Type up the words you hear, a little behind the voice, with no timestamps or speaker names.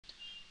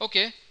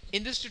Okay,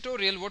 in this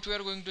tutorial what we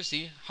are going to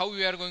see how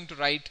we are going to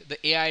write the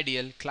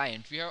AIDL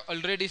client. We have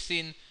already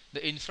seen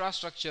the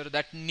infrastructure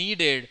that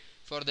needed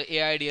for the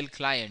AIDL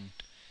client.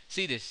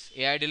 See this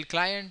AIDL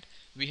client,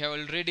 we have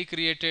already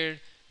created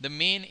the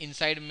main.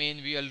 Inside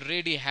main we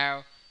already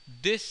have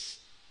this,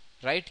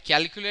 right,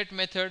 calculate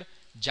method.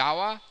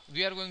 Java,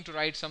 we are going to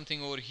write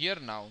something over here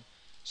now.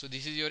 So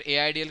this is your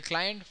AIDL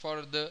client.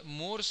 For the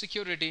more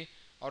security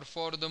or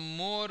for the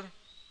more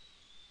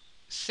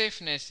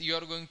safeness, you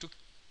are going to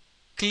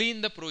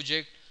clean the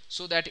project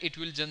so that it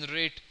will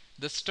generate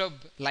the stub.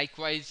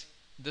 Likewise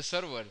the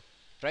server,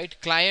 right,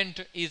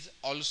 client is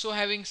also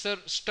having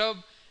stub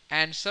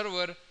and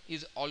server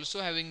is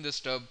also having the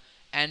stub,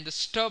 and the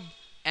stub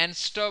and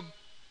stub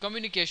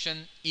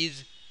communication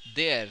is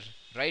there,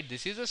 right.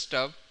 This is a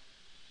stub.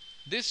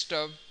 This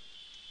stub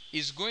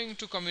is going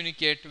to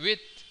communicate with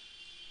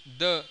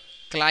the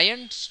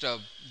client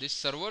stub. This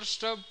server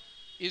stub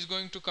is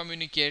going to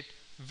communicate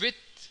with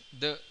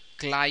the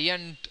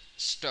client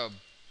stub.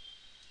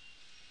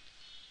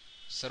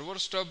 Server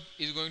stub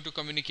is going to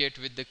communicate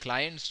with the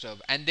client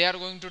stub, and they are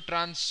going to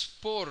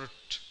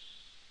transport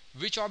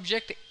which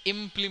object?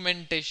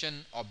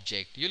 Implementation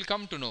object. You'll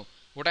come to know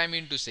what I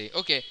mean to say.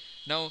 Okay,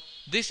 now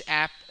this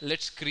app,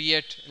 let's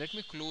create. Let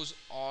me close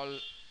all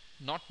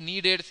not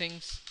needed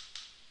things.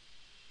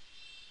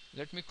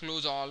 Let me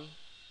close all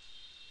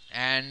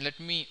and let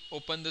me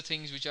open the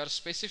things which are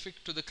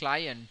specific to the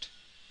client.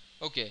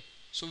 Okay,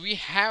 so we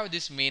have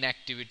this main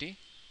activity,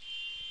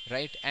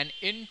 right, and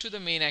into the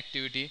main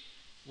activity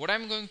what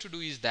I'm going to do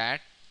is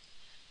that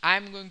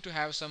I'm going to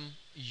have some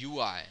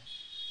UI.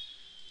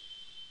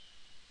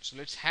 So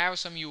let's have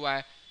some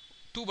UI.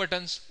 Two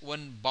buttons,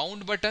 one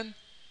bound button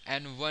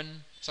and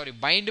one, sorry,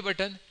 bind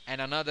button,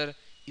 and another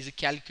is a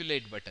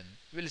calculate button.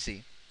 We'll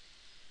see.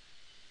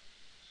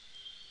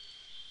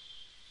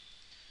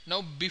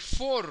 Now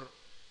before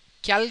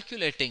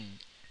calculating,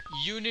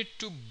 you need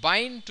to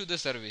bind to the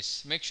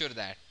service. Make sure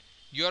that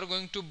you are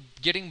going to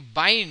getting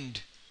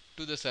bind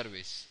to the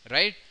service,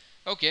 right?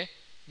 Okay,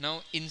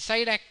 now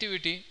inside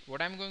activity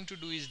what I'm going to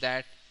do is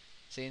that,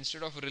 say,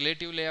 instead of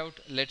relative layout,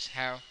 let's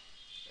have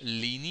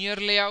linear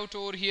layout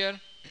over here.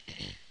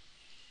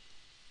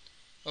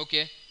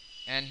 Okay,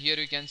 and here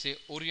you can say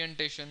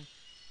orientation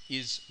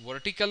is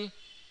vertical,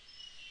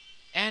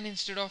 and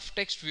instead of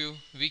text view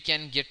we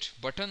can get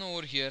button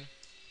over here.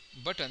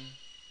 Button,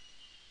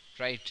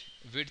 right,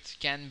 width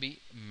can be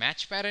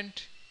match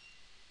parent,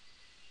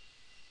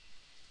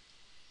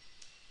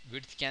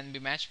 width can be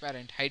match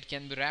parent, height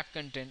can be wrap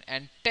content,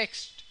 and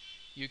text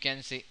you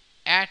can say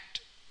at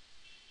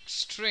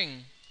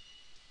string,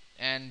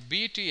 and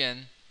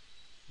btn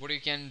what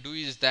you can do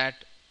is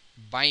that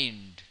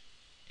bind.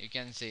 You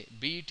can say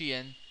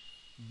btn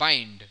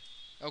bind.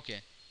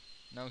 Okay,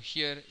 now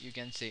here you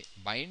can say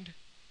bind,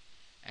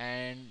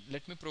 and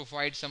let me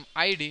provide some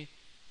id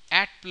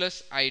at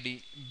plus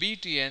id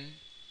btn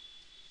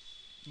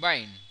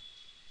bind.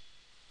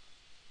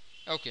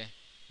 Okay,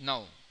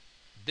 now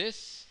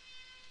this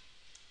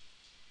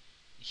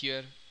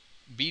here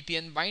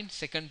btn bind.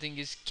 Second thing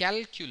is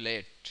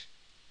calculate,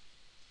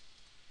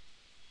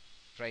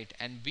 right,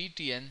 and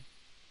btn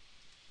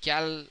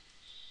calculate,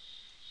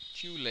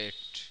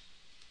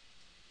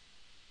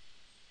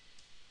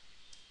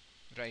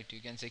 right, you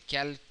can say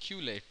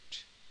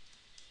calculate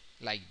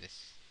like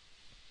this.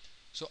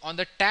 So on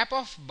the tap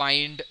of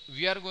bind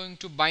we are going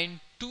to bind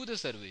to the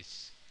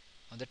service.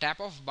 On the tap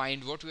of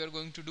bind what we are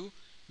going to do,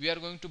 we are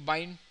going to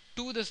bind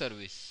to the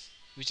service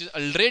which is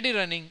already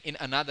running in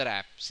another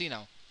app. See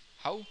now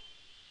how.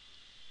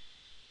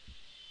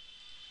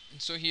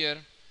 So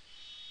here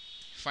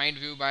find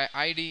view by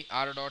id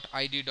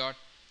r.id.btn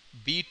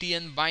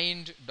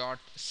bind dot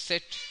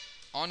set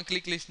on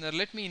click listener.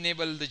 Let me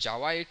enable the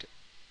Java 8,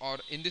 or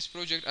in this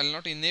project I'll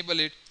not enable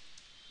it.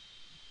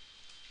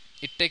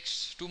 It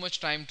takes too much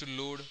time to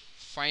load.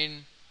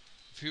 Find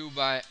view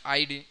by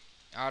id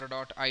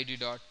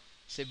r.id.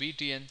 say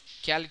btn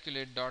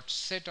calculate dot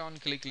set on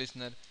click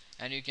listener,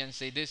 and you can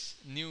say this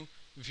new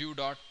view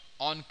dot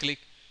on click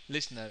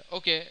listener.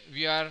 Okay,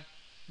 we are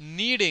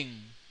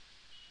needing,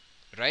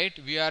 right,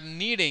 we are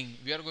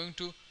going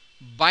to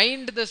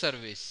bind the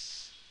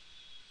service,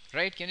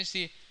 right. Can you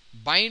see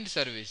bind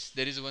service?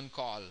 There is one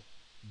call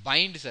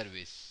bind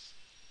service,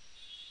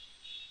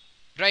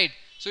 right.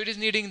 So it is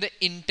needing the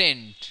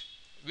intent.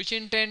 Which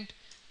intent?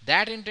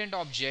 That intent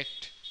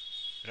object,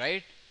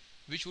 right,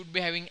 which would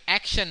be having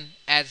action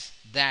as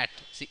that.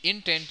 See,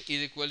 intent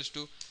is equals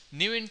to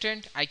new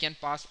intent. I can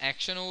pass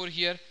action over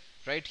here,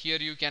 right. Here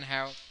you can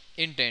have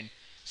intent.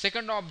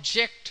 Second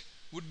object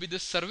would be the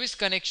service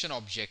connection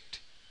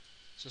object.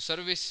 So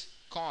service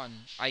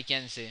con, I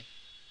can say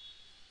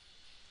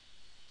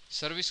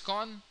service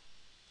con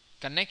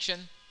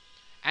connection.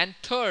 And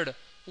third,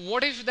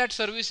 what if that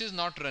service is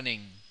not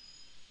running,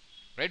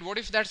 right? What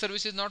if that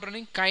service is not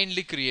running?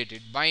 Kindly create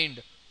it.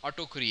 Bind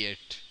auto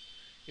create.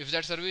 If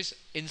that service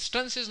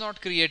instance is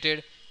not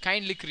created,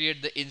 kindly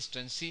create the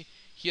instance. See,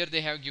 here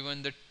they have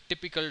given the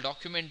typical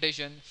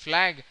documentation.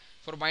 Flag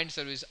for bind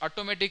service,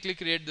 automatically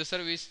create the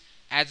service,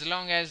 as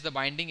long as the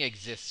binding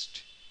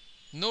exists.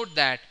 Note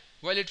that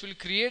while it will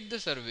create the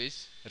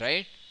service,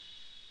 right,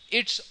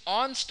 its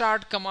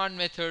onStart command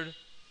method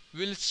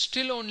will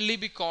still only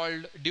be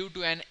called due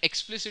to an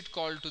explicit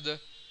call to the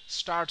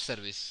start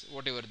service,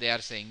 whatever they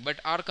are saying. But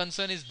our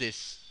concern is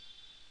this: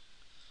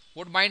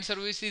 what bind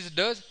service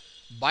does?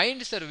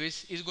 Bind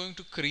service is going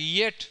to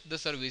create the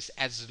service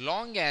as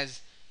long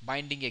as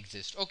binding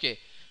exists. Okay,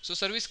 so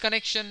service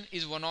connection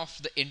is one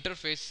of the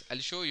interface. I'll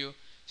show you.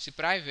 See,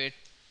 private,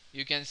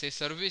 you can say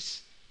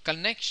service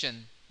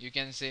connection, you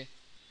can say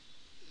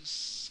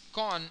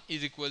con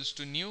is equals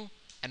to new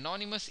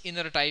anonymous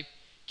inner type.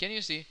 Can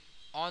you see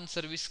on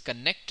service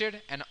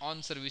connected and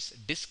on service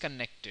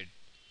disconnected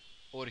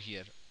over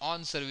here?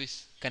 On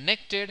service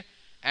connected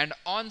and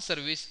on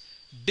service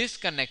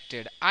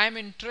disconnected. I am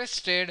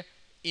interested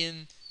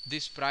in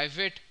this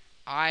private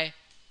I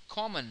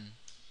common.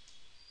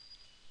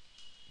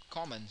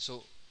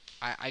 So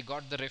I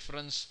got the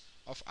reference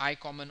of I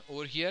common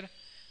over here,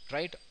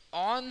 right?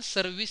 On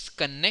service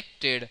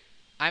connected,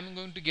 I'm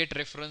going to get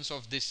reference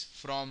of this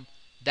from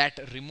that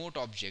remote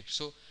object.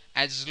 So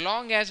as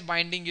long as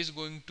binding is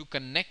going to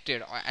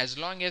connected, or as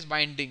long as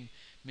binding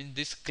means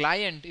this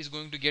client is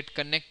going to get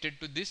connected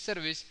to this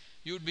service,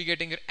 you would be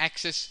getting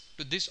access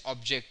to this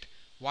object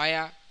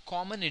via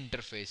common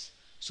interface.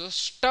 So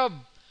stub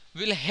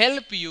will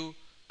help you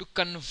to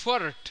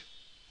convert.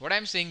 What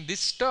I'm saying, this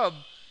stub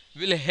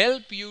will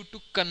help you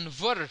to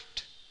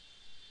convert,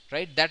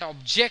 right, that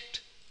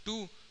object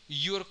to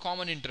your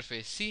common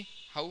interface. See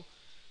how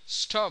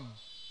stub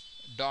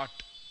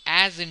dot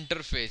as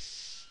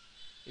interface,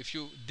 if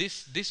you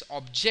this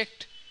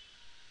object,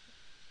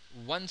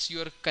 once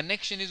your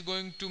connection is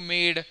going to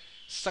made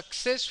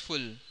successful,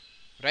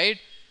 right,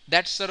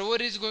 that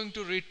server is going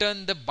to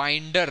return the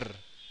binder,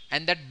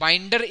 and that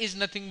binder is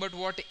nothing but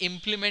what?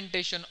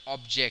 Implementation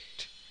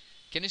object.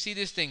 Can you see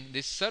this thing,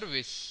 this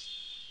service?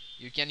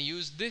 You can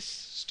use this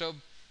stub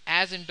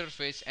as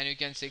interface, and you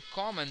can say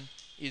common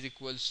is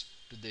equals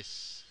to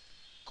this.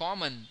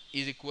 Common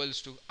is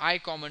equals to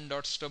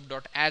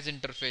iCommon.stub.as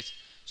interface.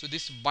 So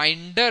this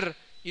binder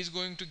is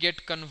going to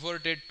get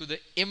converted to the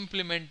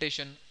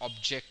implementation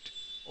object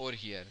over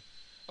here.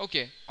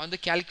 Okay, on the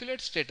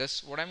calculate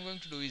status, what I'm going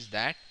to do is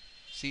that,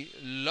 see,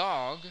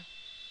 log.I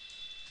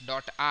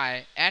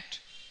at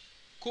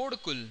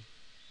codekul,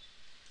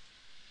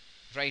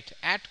 right,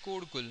 at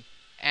codekul,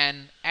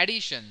 and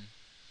addition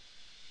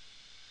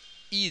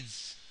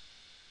is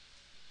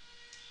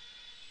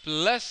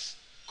plus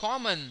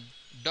common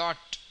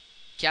dot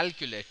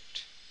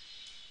calculate.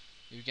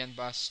 You can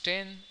pass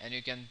 10 and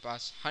you can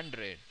pass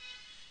 100,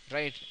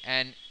 right,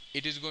 and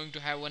it is going to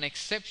have one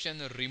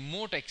exception, a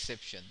remote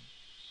exception,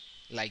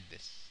 like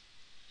this,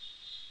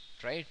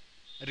 right.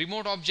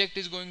 Remote object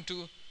is going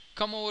to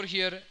come over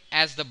here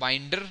as the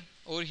binder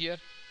over here.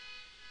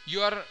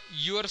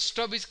 Your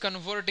stub is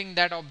converting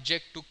that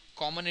object to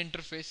common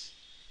interface,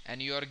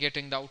 and you are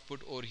getting the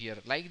output over here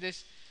like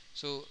this.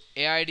 So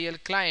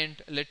AIDL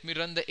client, let me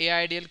run the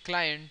AIDL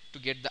client to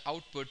get the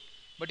output,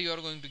 but you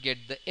are going to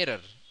get the error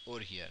over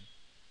here,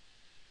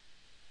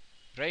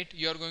 right?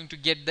 You are going to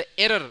get the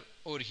error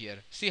over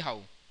here. See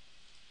how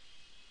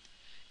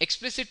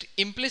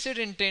implicit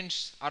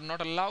intents are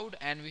not allowed,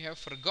 and we have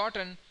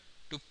forgotten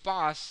to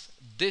pass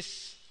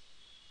this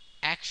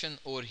action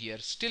over here.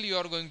 Still you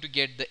are going to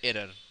get the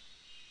error,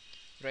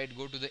 right?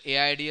 Go to the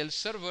AIDL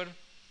server,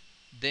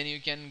 then you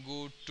can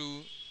go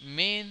to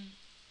main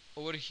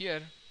over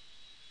here,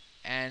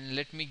 and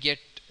let me get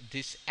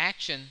this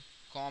action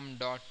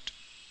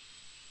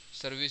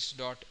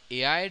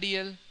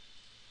com.service.aidl,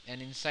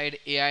 and inside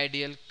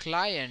AIDL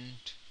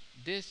client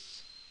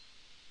this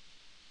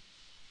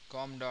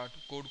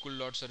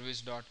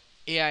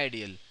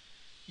com.codekul.service.aidl.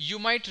 You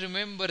might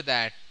remember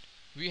that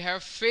we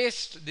have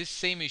faced this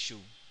same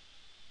issue,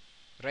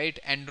 right?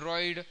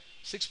 Android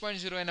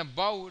 6.0 and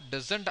above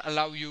doesn't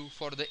allow you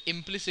for the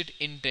implicit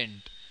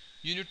intent.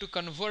 You need to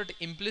convert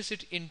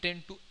implicit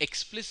intent to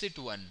explicit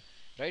one,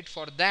 right?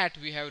 For that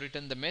we have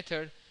written the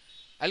method.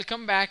 I'll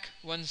come back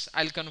once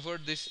I'll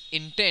convert this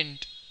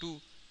intent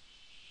to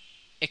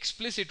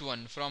explicit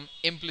one from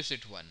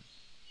implicit one.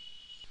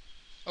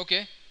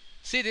 Okay,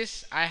 see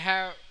this, I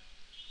have,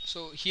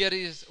 so here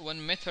is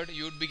one method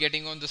you would be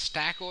getting on the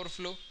Stack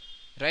Overflow,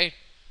 right?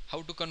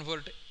 How to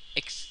convert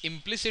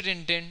implicit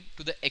intent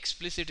to the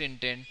explicit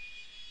intent.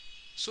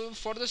 So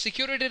for the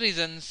security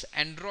reasons,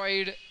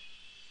 Android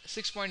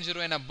 6.0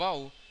 and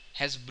above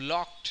has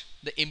blocked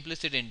the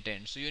implicit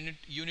intent. So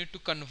you need to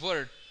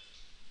convert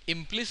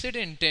implicit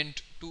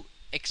intent to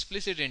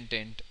explicit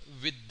intent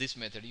with this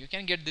method. You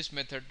can get this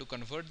method to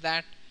convert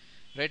that,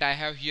 right? I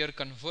have here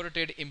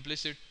converted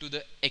implicit to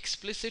the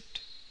explicit,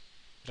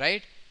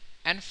 right?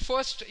 And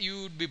first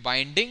you would be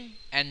binding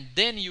and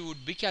then you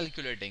would be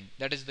calculating.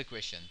 That is the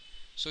question.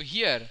 So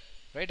here,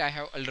 right, I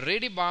have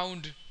already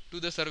bound to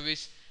the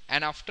service,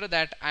 and after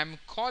that I am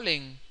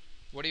calling,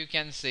 what you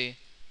can say,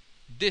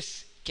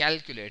 this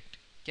calculate.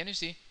 Can you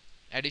see?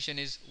 Addition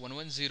is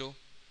 110,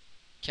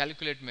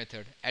 calculate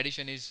method,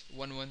 addition is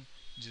 110.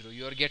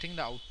 You are getting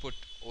the output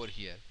over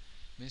here.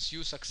 means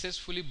you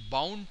successfully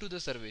bound to the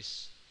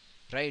service,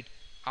 right?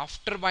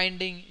 After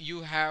binding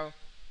you have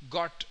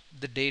got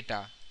the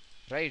data,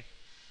 right?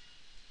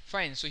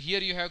 Fine, so here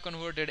you have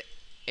converted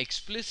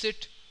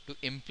explicit to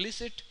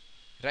implicit,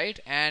 right?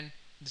 And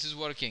this is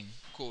working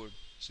code.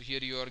 So here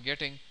you are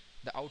getting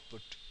the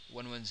output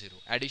 110.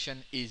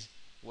 Addition is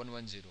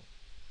 110.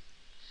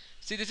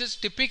 See, this is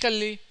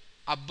typically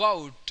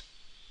about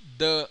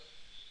the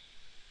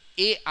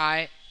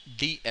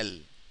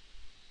AIDL,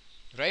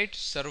 right?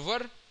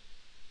 Server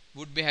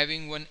would be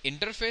having one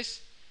interface,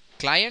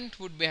 client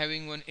would be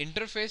having one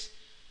interface,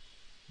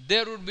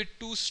 there would be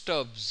two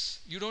stubs.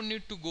 You don't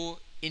need to go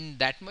in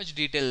that much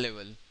detail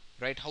level,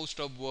 right? How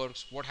stub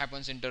works, what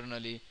happens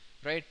internally,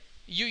 right?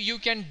 You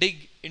can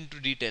dig into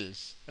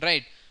details,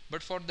 right?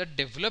 But for the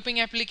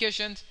developing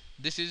applications,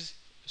 this is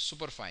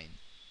super fine,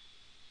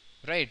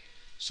 right?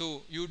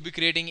 So you would be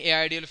creating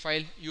AIDL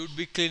file, you would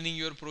be cleaning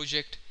your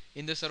project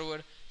in the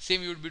server,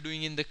 same you would be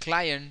doing in the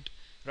client,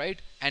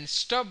 right? And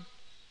stub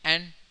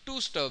and two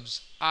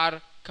stubs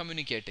are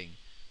communicating.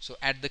 So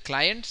at the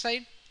client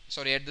side,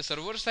 sorry, at the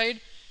server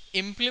side,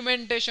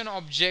 implementation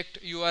object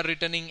you are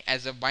returning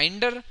as a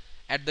binder.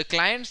 At the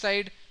client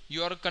side,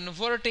 you are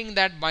converting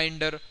that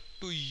binder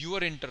to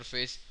your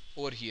interface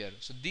over here.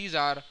 So these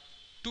are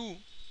two,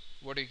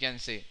 what you can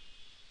say,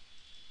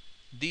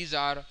 these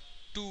are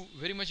two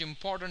very much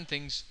important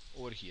things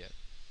over here,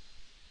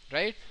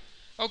 right?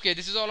 Okay,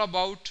 this is all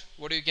about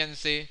what you can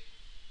say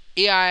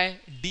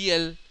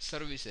AIDL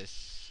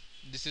services.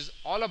 This is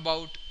all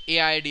about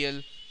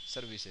AIDL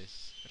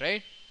services,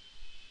 right?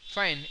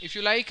 Fine. If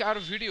you like our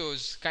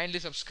videos, kindly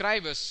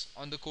subscribe us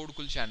on the Code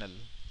Cool channel.